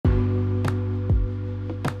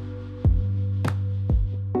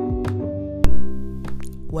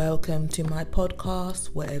Welcome to my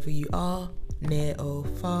podcast, wherever you are, near or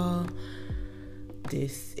far.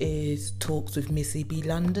 This is Talks with Missy B.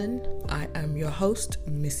 London. I am your host,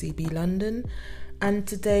 Missy B. London, and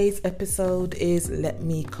today's episode is Let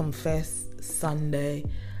Me Confess Sunday.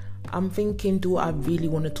 I'm thinking, do I really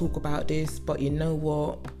want to talk about this? But you know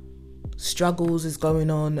what? Struggles is going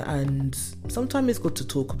on, and sometimes it's good to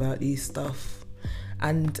talk about these stuff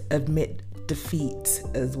and admit defeat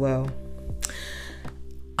as well.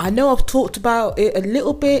 I know I've talked about it a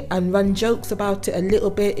little bit and run jokes about it a little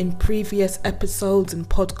bit in previous episodes and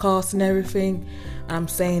podcasts and everything. I'm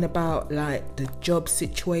saying about like the job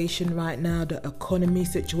situation right now, the economy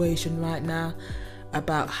situation right now,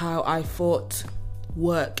 about how I thought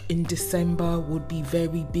work in December would be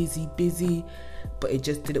very busy, but it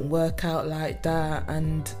just didn't work out like that,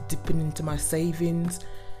 and dipping into my savings,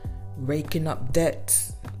 raking up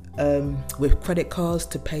debts with credit cards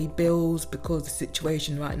to pay bills because the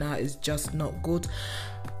situation right now is just not good.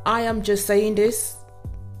 I am just saying this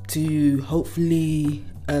to hopefully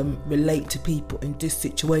relate to people in this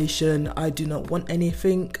situation. I do not want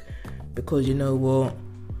anything, because you know what,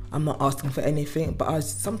 I'm not asking for anything, but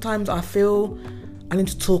sometimes I feel I need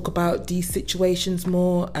to talk about these situations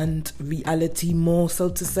more and reality more, so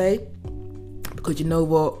to say, because you know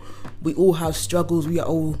what, we all have struggles. We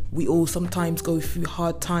all sometimes go through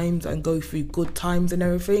hard times and go through good times and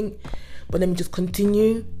everything. But let me just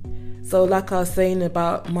continue. So like I was saying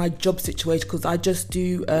about my job situation, because I just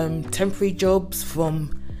do temporary jobs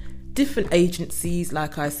from different agencies,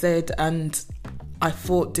 like I said, and I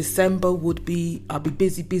thought December I'll be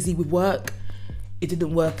busy with work. It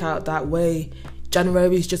didn't work out that way.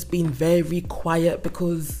 January's just been very quiet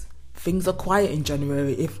because things are quiet in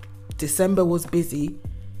January. If December was busy,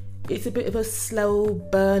 it's a bit of a slow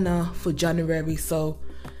burner for January. So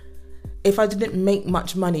if I didn't make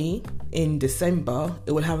much money in December,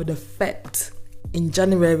 it will have an effect in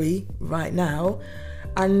January right now.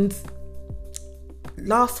 And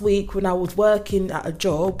last week when I was working at a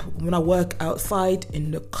job, when I work outside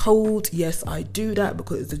in the cold, yes, I do that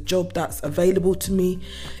because it's a job that's available to me.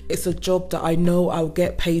 It's a job that I know I'll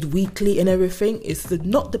get paid weekly and everything. It's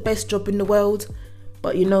not the best job in the world,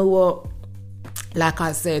 but you know what? Like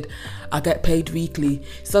I said, I get paid weekly.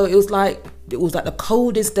 So it was like the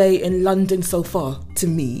coldest day in London so far to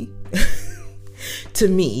me. To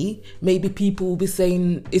me, maybe people will be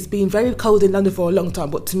saying it's been very cold in London for a long time,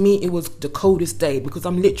 but to me it was the coldest day because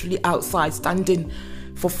I'm literally outside standing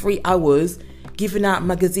for 3 hours giving out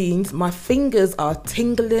magazines. My fingers are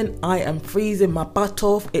tingling. I am freezing my butt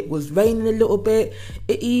off. It was raining a little bit.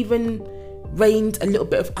 It even rained a little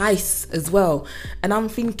bit of ice as well. And I'm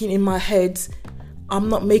thinking in my head, I'm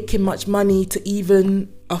not making much money to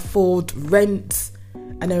even afford rent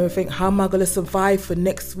and everything. How am I going to survive for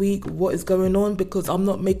next week? What is going on? Because I'm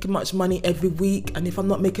not making much money every week. And if I'm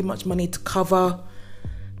not making much money to cover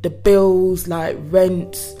the bills like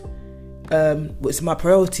rent, which is my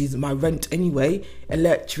priorities, my rent anyway,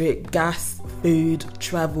 electric, gas, food,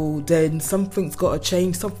 travel, then something's got to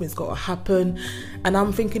change, something's got to happen. And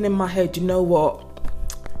I'm thinking in my head, you know what?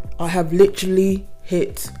 I have literally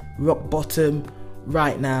hit rock bottom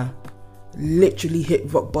right now. Literally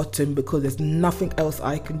hit rock bottom because there's nothing else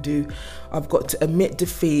I can do. I've got to admit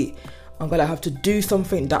defeat. I'm going to have to do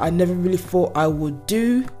something that I never really thought I would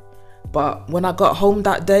do. But when I got home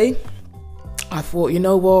that day, I thought, you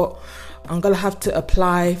know what? I'm going to have to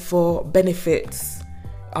apply for benefits.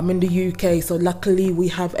 I'm in the UK, so luckily we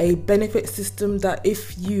have a benefit system that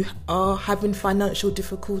if you are having financial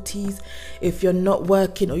difficulties, if you're not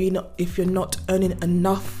working or if you're not earning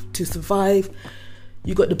enough to survive,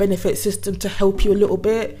 you got the benefit system to help you a little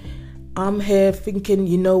bit. I'm here thinking,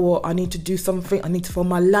 you know what, I need to do something. I need to phone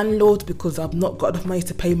my landlord because I've not got enough money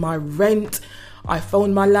to pay my rent. I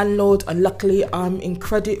phoned my landlord and luckily I'm in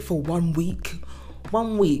credit for 1 week.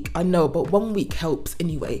 1 week, I know, but 1 week helps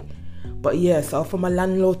anyway. But yeah, so for my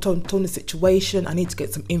landlord, told the situation. I need to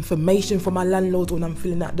get some information from my landlord when I'm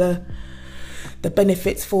filling out the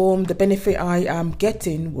benefits form. The benefit I am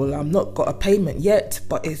getting, well, I'm not got a payment yet,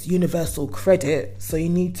 but it's universal credit. So you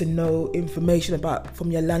need to know information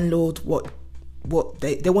from your landlord, what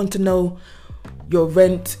they want to know, your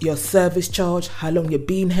rent, your service charge, how long you've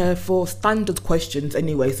been here for, standard questions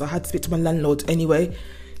anyway. So I had to speak to my landlord anyway.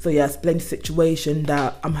 So yeah, I explained the situation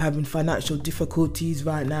that I'm having financial difficulties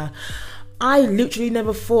right now. I literally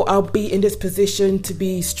never thought I'll be in this position to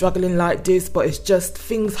be struggling like this, but it's just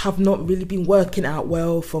things have not really been working out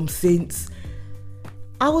well from since,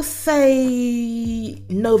 I would say,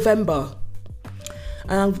 November.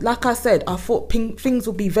 And like I said, I thought things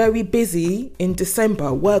will be very busy in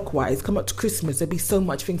December, work-wise. Come up to Christmas, there'll be so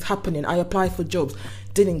much things happening. I applied for jobs,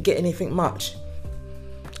 didn't get anything much.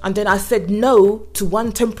 And then I said no to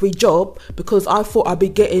one temporary job because I thought I'd be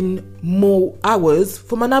getting more hours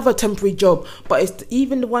from another temporary job. But it's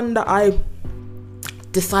even the one that I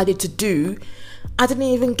decided to do, I didn't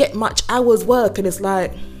even get much hours work. And it's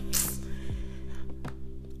like,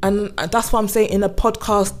 and that's what I'm saying in a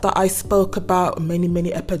podcast that I spoke about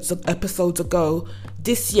many episodes ago.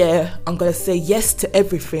 This year, I'm going to say yes to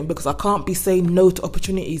everything because I can't be saying no to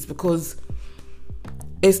opportunities, because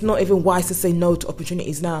it's not even wise to say no to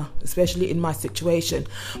opportunities now, especially in my situation.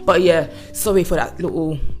 But yeah, sorry for that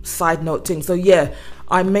little side note thing. So yeah,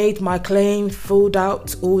 I made my claim, filled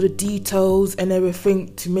out all the details and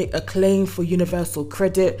everything to make a claim for universal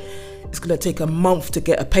credit. It's going to take a month to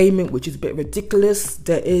get a payment, which is a bit ridiculous.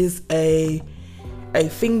 There is a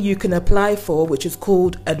thing you can apply for, which is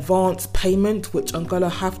called advance payment, which I'm going to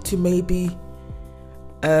have to maybe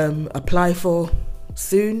apply for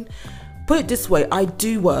soon. Put it this way, I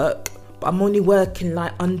do work, but I'm only working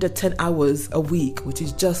like under 10 hours a week, which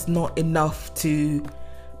is just not enough to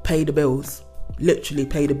pay the bills. Literally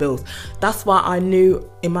pay the bills. That's why I knew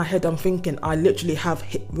in my head, I'm thinking I literally have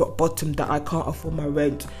hit rock bottom, that I can't afford my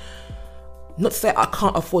rent. Not to say I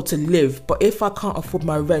can't afford to live, but if I can't afford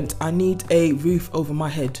my rent, I need a roof over my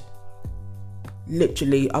head.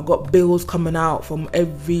 Literally, I've got bills coming out from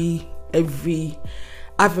every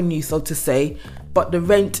avenue, so to say, but the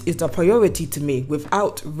rent is the priority to me.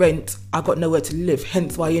 Without rent, I got nowhere to live.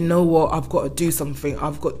 Hence why, you know what, I've got to do something.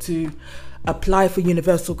 I've got to apply for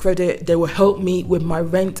universal credit. They will help me with my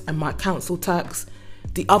rent and my council tax.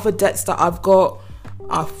 The other debts that I've got,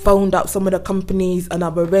 I've phoned up some of the companies and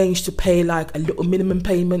I've arranged to pay like a little minimum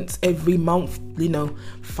payments every month, you know,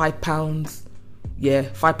 £5. Yeah,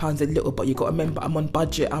 £5 a little, but you got to remember I'm on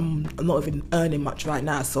budget. I'm not even earning much right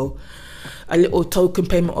now, so a little token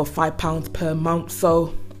payment of £5 per month.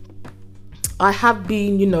 So I have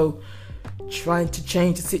been, you know, trying to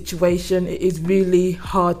change the situation. It is really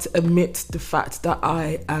hard to admit the fact that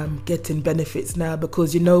I am getting benefits now,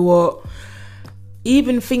 because you know what,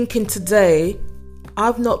 even thinking today,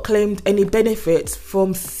 I've not claimed any benefits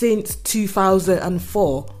from since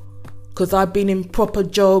 2004. Because I've been in proper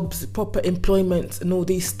jobs, proper employment and all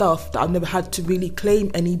these stuff that I've never had to really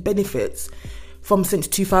claim any benefits from since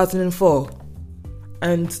 2004.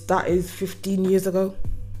 And that is 15 years ago.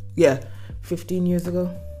 Yeah, 15 years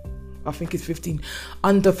ago. I think it's 15,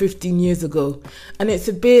 under 15 years ago. And it's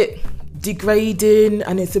a bit degrading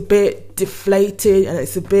and it's a bit deflating and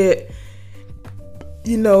it's a bit,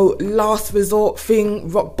 you know, last resort thing,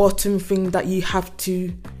 rock bottom thing, that you have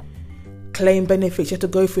to claim benefits. You have to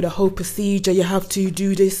go through the whole procedure. You have to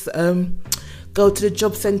do this, go to the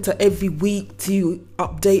job centre every week to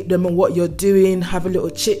update them on what you're doing, have a little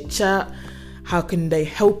chit chat, how can they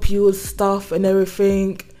help you with stuff and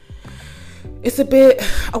everything. It's a bit,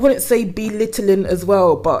 I wouldn't say belittling as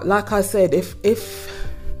well, but like I said, if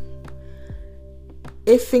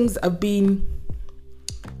things have been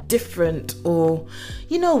different, or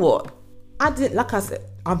you know what, I didn't, like I said,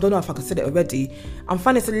 I don't know if I can say it already, I'm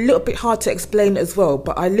finding it's a little bit hard to explain as well,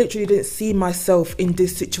 but I literally didn't see myself in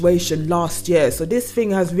this situation last year. So this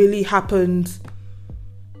thing has really happened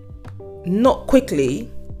not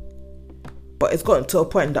quickly, but it's gotten to a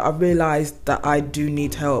point that I've realised that I do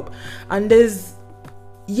need help. And there's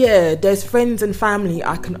friends and family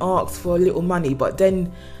I can ask for a little money, but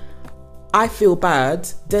then I feel bad,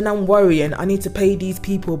 then I'm worrying I need to pay these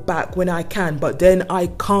people back when I can, but then I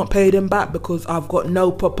can't pay them back because I've got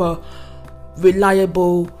no proper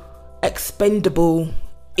reliable expendable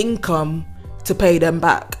income to pay them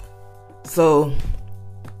back. So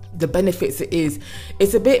the benefits,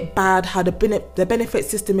 it's a bit bad how the benefit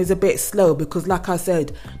system is a bit slow, because like I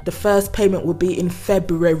said, the first payment will be in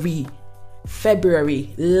February,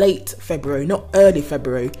 late February, not early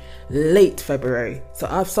February, late February. So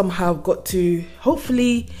I've somehow got to,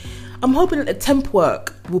 hopefully, I'm hoping that the temp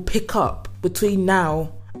work will pick up between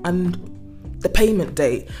now and the payment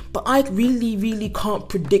date. But I really can't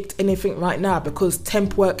predict anything right now because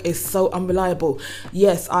temp work is so unreliable.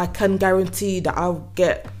 Yes, I can guarantee that I'll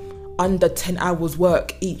get under 10 hours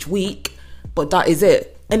work each week, but that is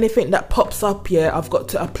it. Anything that pops up here, I've got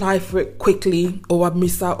to apply for it quickly or I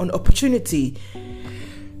miss out on opportunity.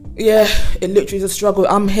 Yeah, it literally is a struggle.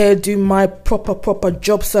 I'm here doing my proper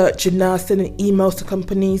job searching now, sending emails to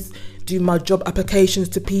companies, doing my job applications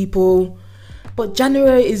to people. But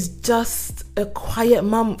January is just a quiet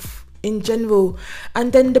month in general.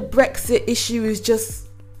 And then the Brexit issue is just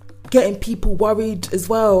getting people worried as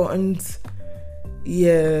well. And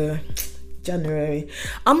yeah, January.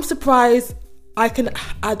 I'm surprised I can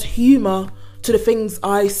add humour to the things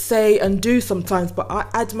I say and do sometimes, but I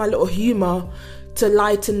add my little humour to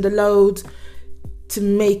lighten the load, to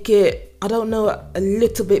make it, I don't know, a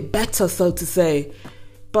little bit better, so to say.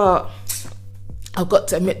 But I've got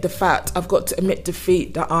to admit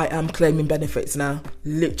defeat that I am claiming benefits now.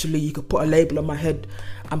 Literally, you could put a label on my head.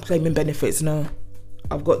 I'm claiming benefits now.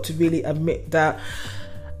 I've got to really admit that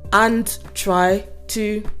and try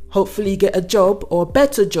to hopefully get a job, or a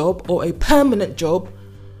better job, or a permanent job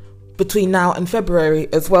between now and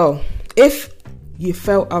February as well. If you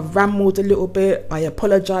felt I've rambled a little bit, I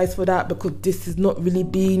apologise for that, because this has not really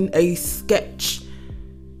been a scripted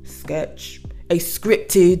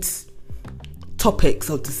topic,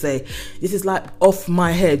 so to say. This is like off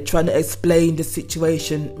my head, trying to explain the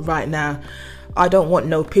situation right now. I don't want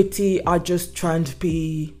no pity. I just trying to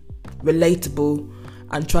be relatable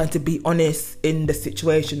and trying to be honest in the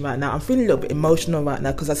situation right now. I'm feeling a little bit emotional right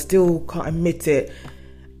now because I still can't admit it.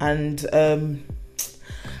 And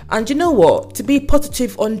you know what? To be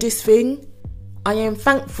positive on this thing, I am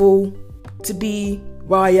thankful to be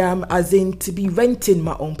where I am, as in to be renting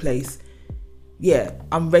my own place. Yeah,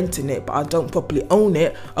 I'm renting it, but I don't properly own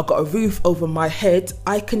it. I've got a roof over my head.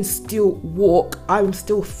 I can still walk. I'm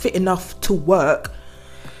still fit enough to work.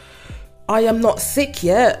 I am not sick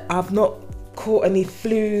yet. I've not caught any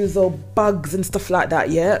flus or bugs and stuff like that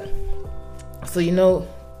yet. So,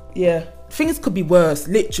 yeah, things could be worse.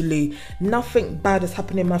 Literally, nothing bad has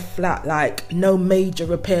happened in my flat. Like, no major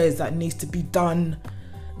repairs that needs to be done.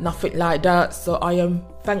 Nothing like that. So I am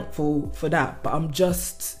thankful for that. But I'm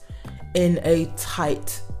just in a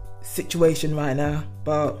tight situation right now,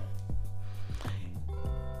 but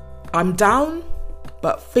I'm down,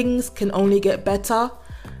 but things can only get better,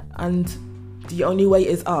 and the only way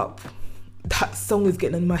is up. That song is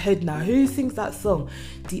getting in my head now. Who sings that song?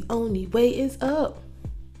 The only way is up,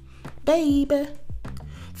 baby,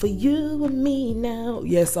 for you and me now.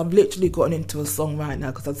 Yes, I've literally gotten into a song right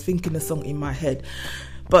now because I was thinking a song in my head.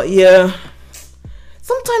 But yeah,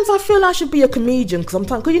 sometimes I feel I should be a comedian,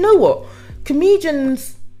 because you know what?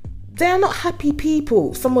 Comedians, they are not happy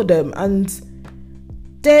people, some of them, and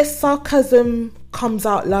their sarcasm comes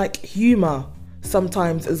out like humour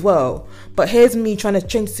sometimes as well. But here's me trying to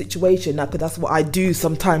change the situation now, because that's what I do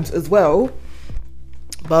sometimes as well.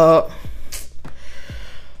 But,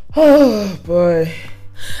 oh boy.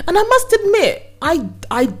 And I must admit,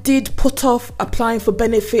 I did put off applying for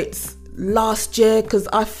benefits last year, because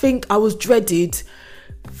I think I was dreaded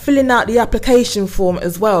filling out the application form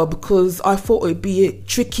as well, because I thought it would be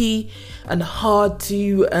tricky and hard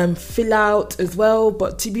to fill out as well.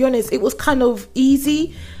 But to be honest, it was kind of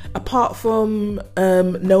easy, apart from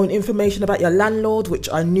knowing information about your landlord, which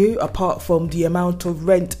I knew, apart from the amount of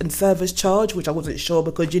rent and service charge, which I wasn't sure,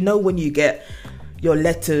 because when you get your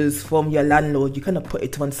letters from your landlord, you kind of put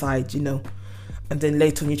it to one side, and then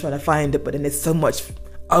later on you're trying to find it, but then there's so much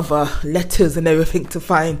other letters and everything to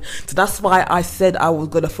find. So that's why I said I was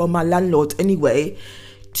gonna phone my landlord anyway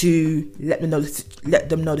to let them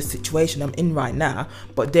know the situation I'm in right now.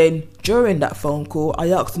 But then during that phone call,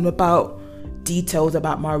 I asked them about details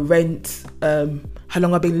about my rent, how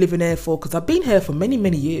long I've been living here for, because I've been here for many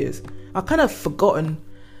years. I've kind of forgotten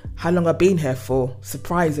how long I've been here for,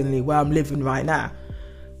 surprisingly, where I'm living right now.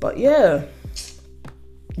 But yeah,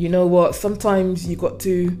 you know what, sometimes you got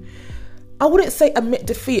to, I wouldn't say admit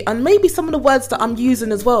defeat, and maybe some of the words that I'm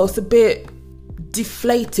using as well, it's a bit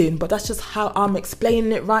deflating, but that's just how I'm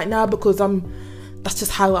explaining it right now, because that's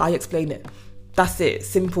just how I explain it. That's it,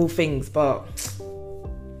 simple things. But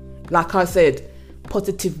like I said,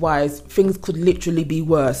 positive wise, things could literally be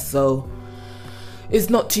worse, so it's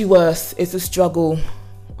not too worse. It's a struggle.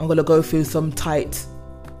 I'm gonna go through some tight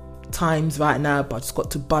times right now, but I just got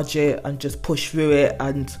to budget and just push through it,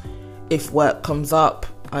 and if work comes up,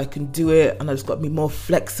 I can do it, and I just got to be more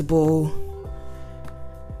flexible.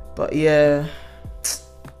 But yeah,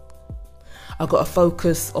 I got to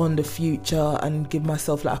focus on the future and give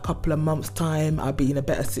myself like a couple of months time. I'll be in a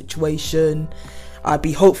better situation. I'll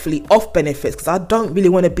be hopefully off benefits, because I don't really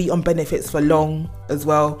want to be on benefits for long as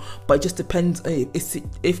well. But it just depends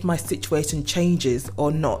if my situation changes or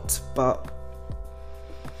not. But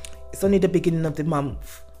it's only the beginning of the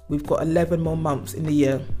month. We've got 11 more months in the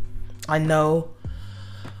year. I know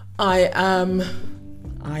I am,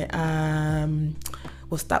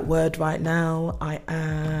 what's that word right now? I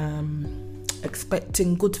am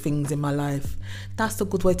expecting good things in my life. That's a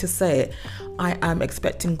good way to say it. I am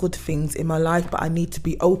expecting good things in my life, but I need to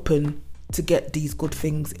be open to get these good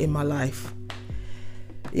things in my life.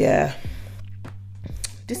 Yeah.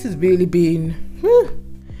 This has really been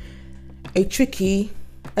a tricky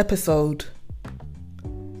episode.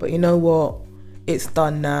 But you know what? It's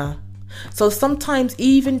done now. So sometimes,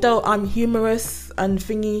 even though I'm humorous and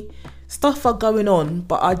thingy, stuff are going on,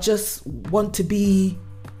 but I just want to be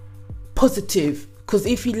positive. Because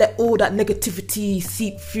if you let all that negativity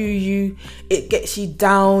seep through you, it gets you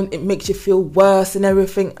down, it makes you feel worse and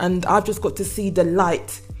everything. And I've just got to see the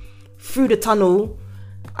light through the tunnel.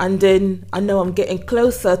 And then I know I'm getting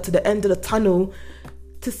closer to the end of the tunnel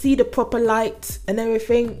to see the proper light and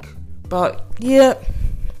everything. But yeah,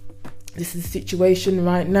 this is the situation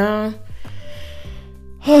right now.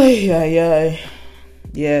 Oh, yeah,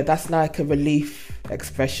 that's like a relief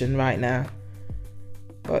expression right now.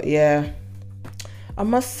 But yeah, I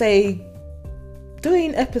must say,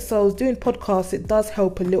 doing podcasts, it does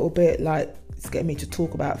help a little bit. Like, it's getting me to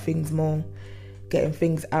talk about things more, getting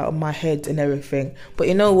things out of my head and everything. But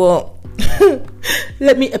you know what?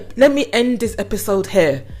 let me end this episode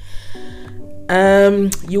here.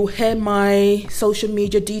 You'll hear my social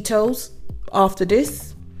media details after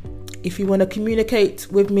this. If you want to communicate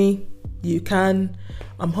with me, you can.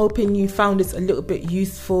 I'm hoping you found this a little bit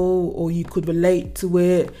useful, or you could relate to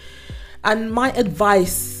it. And my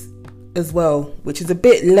advice as well, which is a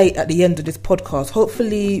bit late at the end of this podcast.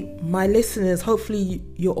 Hopefully my listeners,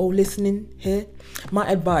 you're all listening here. My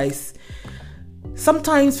advice: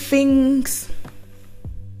 sometimes things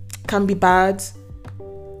can be bad,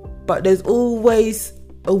 but there's always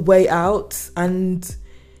a way out, and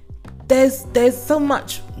there's so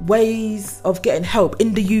much ways of getting help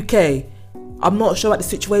in the UK. I'm not sure about the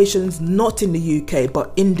situations not in the UK,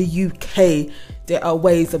 but in the UK there are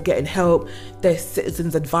ways of getting help. There's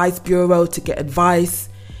Citizens Advice Bureau to get advice.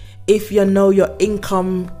 If you know your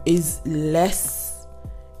income is less,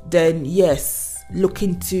 then yes, look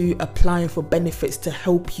into applying for benefits to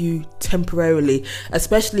help you temporarily,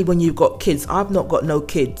 especially when you've got kids. I've not got no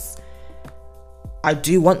kids. I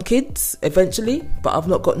do want kids eventually, but I've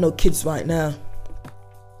not got no kids right now.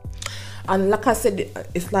 And like I said,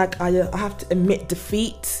 it's like I have to admit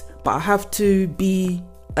defeat, but I have to be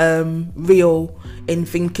real in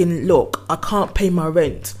thinking, look, I can't pay my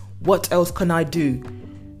rent. What else can I do?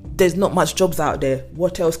 There's not much jobs out there.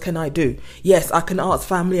 What else can I do? Yes, I can ask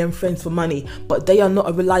family and friends for money, but they are not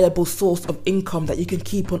a reliable source of income that you can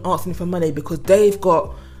keep on asking for money, because they've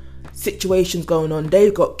got situations going on.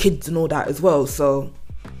 They've got kids and all that as well. So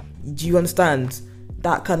do you understand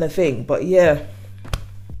that kind of thing? But yeah,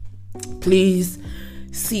 please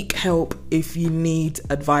seek help if you need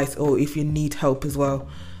advice, or if you need help as well.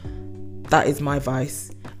 That is my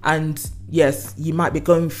advice. And yes, you might be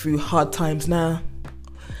going through hard times now,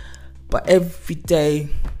 but every day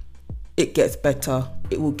it gets better.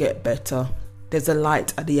 It will get better. There's a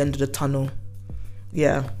light at the end of the tunnel.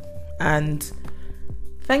 Yeah. And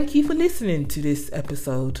thank you for listening to this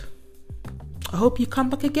episode. I hope you come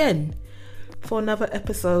back again for another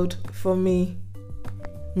episode from me,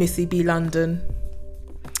 Missy B. London.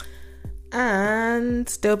 And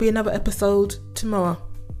there'll be another episode tomorrow,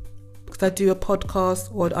 because I do a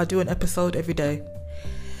podcast, or I do an episode every day.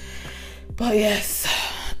 But yes,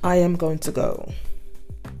 I am going to go.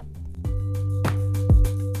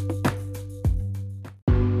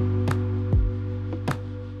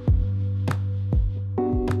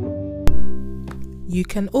 You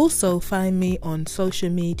can also find me on social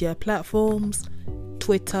media platforms: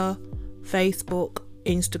 Twitter, Facebook,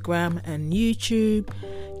 Instagram and YouTube.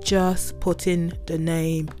 Just put in the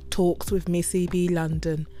name Talks with Missy B.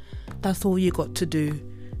 London. That's all you got to do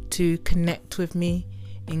to connect with me,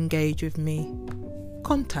 engage with me,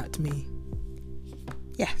 contact me.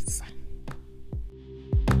 Yes.